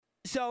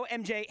So,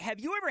 MJ, have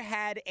you ever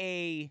had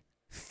a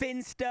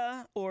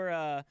Finsta or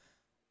a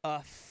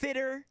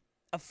Fitter,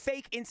 a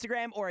fake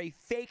Instagram or a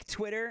fake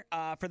Twitter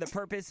for the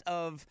purpose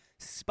of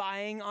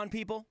spying on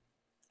people?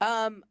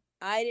 I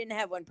didn't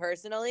have one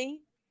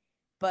personally,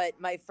 but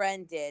my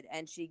friend did,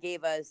 and she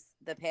gave us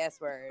the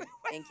password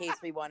in case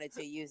we wanted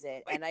to use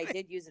it, and I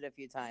did use it a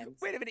few times.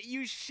 Wait a minute,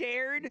 you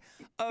shared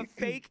a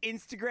fake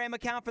Instagram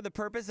account for the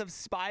purpose of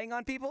spying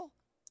on people?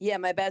 Yeah,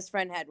 my best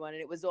friend had one,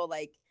 and it was all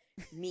like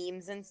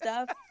memes and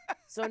stuff.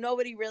 So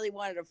nobody really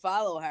wanted to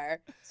follow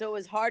her. So it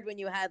was hard when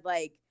you had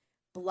like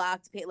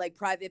blocked, like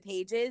private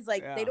pages.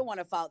 Like Yeah. they don't want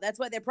to follow. That's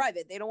why they're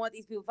private. They don't want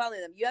these people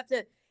following them. You have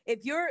to,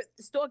 if you're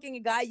stalking a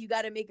guy, you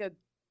got to make a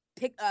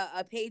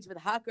page with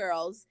hot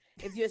girls.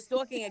 If you're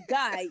stalking a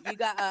guy, you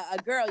got a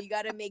girl, you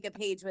got to make a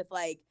page with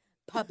like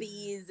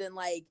puppies and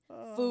like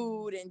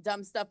food and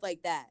dumb stuff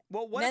like that.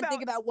 Well, what Men about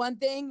think about one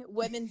thing,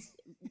 women's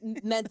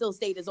mental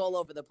state is all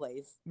over the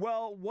place.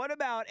 Well, what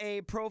about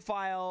a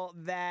profile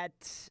that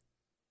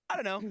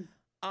I don't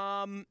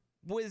know,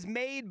 was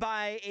made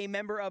by a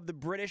member of the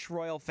British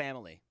royal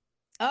family?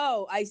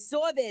 Oh, I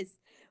saw this.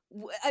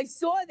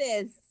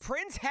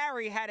 Prince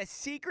Harry had a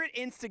secret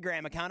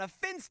Instagram account, a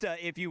Finsta,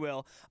 if you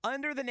will,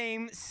 under the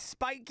name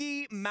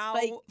Spiky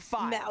Mao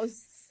 5.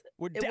 Mouse.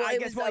 I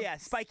guess, well, yeah,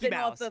 Spiky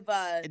Mouse. Of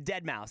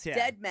Dead Mouse, yeah.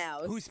 Dead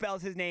Mouse. Who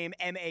spells his name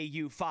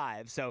MAU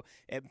 5. So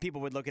people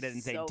would look at it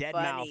and say So Dead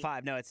funny. Mouse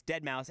 5. No, it's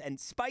Dead Mouse. And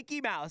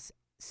Spiky Mouse,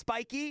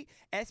 Spiky,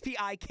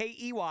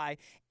 Spikey,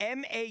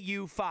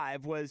 MAU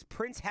 5 was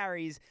Prince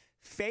Harry's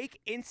fake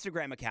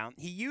Instagram account.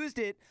 He used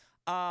it.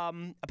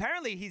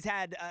 Apparently, he's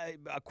had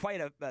quite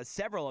a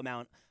several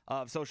amount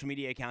of social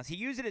media accounts. He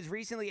used it as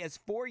recently as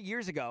 4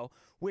 years ago,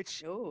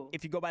 which, Ooh.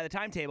 if you go by the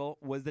timetable,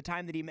 was the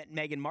time that he met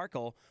Meghan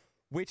Markle,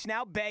 which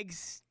now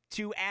begs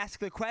to ask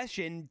the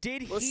question,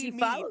 did Well, he she meet...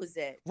 follows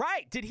it.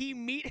 Right. Did he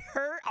meet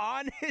her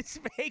on his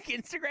fake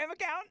Instagram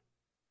account?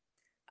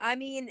 I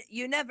mean,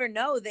 you never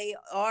know. They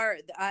are.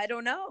 I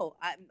don't know.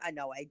 I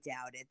know. I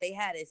doubt it. They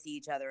had to see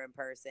each other in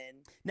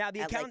person Now,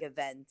 the at account... like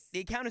events. The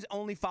account is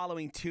only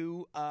following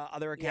two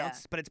other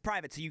accounts, Yeah. but it's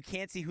private, so you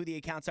can't see who the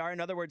accounts are. In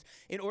other words,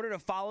 in order to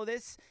follow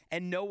this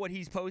and know what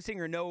he's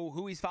posting or know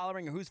who he's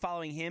following or who's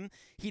following him,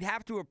 he'd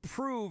have to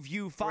approve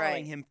you following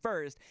Right. him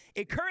first.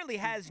 It currently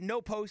has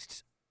no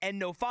posts and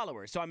no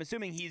followers, so I'm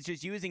assuming he's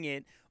just using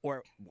it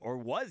or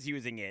was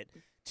using it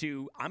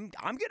to, I'm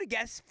gonna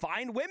guess,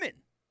 find women.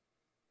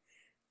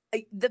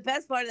 The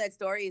best part of that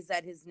story is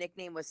that his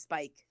nickname was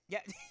Spike, Yeah,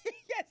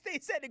 yes, they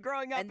said it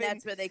growing up. and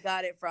that's where they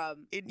got it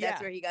from. Yeah. That's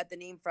where he got the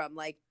name from.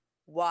 Like,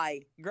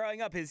 why?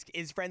 Growing up, his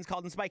friends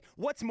called him Spike.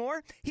 What's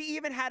more, he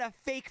even had a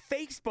fake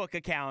Facebook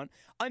account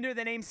under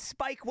the name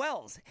Spike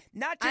Wells.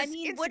 Not just I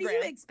mean, Instagram. what do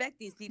you expect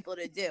these people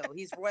to do?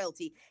 He's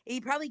royalty.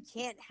 He probably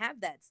can't have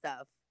that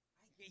stuff.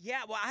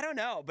 Yeah, well, I don't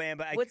know, man,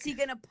 but What's he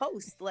gonna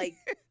post? Like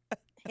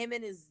him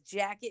in his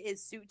jacket,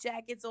 his suit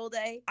jackets all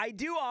day? I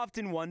do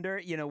often wonder,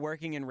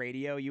 working in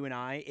radio, you and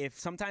I, if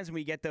sometimes when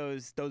we get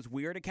those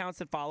weird accounts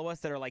that follow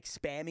us that are like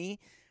spammy,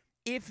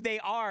 if they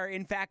are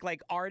in fact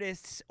like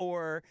artists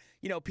or,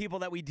 people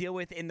that we deal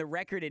with in the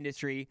record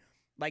industry,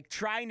 like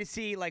trying to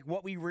see like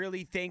what we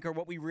really think or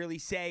what we really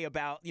say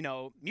about,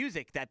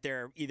 music that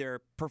they're either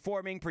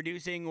performing,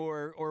 producing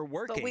or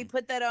working. But we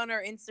put that on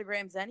our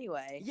Instagrams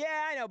anyway. Yeah,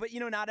 I know, but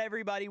not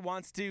everybody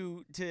wants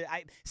to.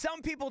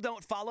 Some people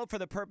don't follow for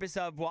the purpose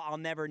of, well, I'll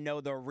never know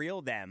the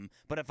real them.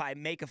 But if I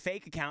make a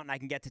fake account and I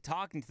can get to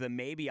talking to them,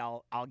 maybe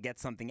I'll get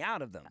something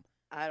out of them.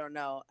 I don't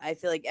know. I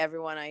feel like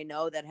everyone I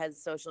know that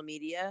has social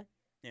media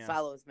Yeah.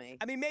 follows me.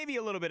 I mean, maybe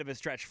a little bit of a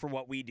stretch for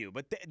what we do,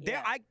 but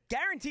Yeah. I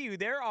guarantee you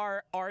there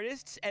are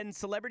artists and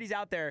celebrities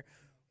out there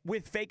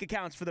with fake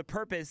accounts for the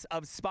purpose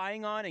of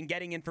spying on and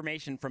getting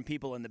information from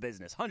people in the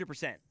business.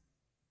 100%.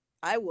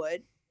 I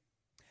would.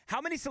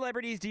 How many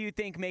celebrities do you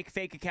think make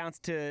fake accounts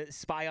to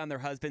spy on their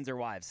husbands or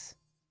wives?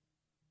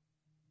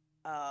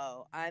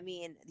 Oh, I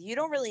mean, you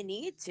don't really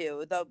need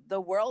to.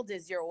 The world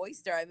is your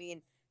oyster. I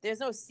mean, there's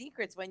no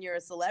secrets when you're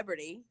a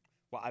celebrity.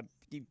 Well,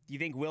 you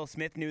think Will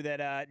Smith knew that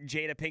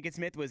Jada Pinkett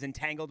Smith was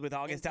entangled with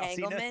August Alsina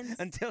Entanglements?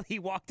 until he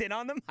walked in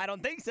on them? I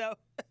don't think so.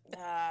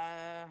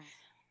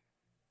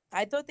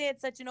 I thought they had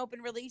such an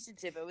open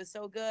relationship. It was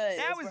so good.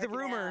 That It was the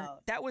working rumor.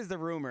 out. That was the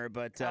rumor,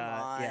 but Come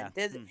on. yeah.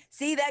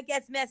 See, that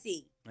gets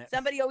messy. Yep.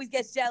 Somebody always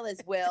gets jealous,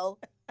 Will.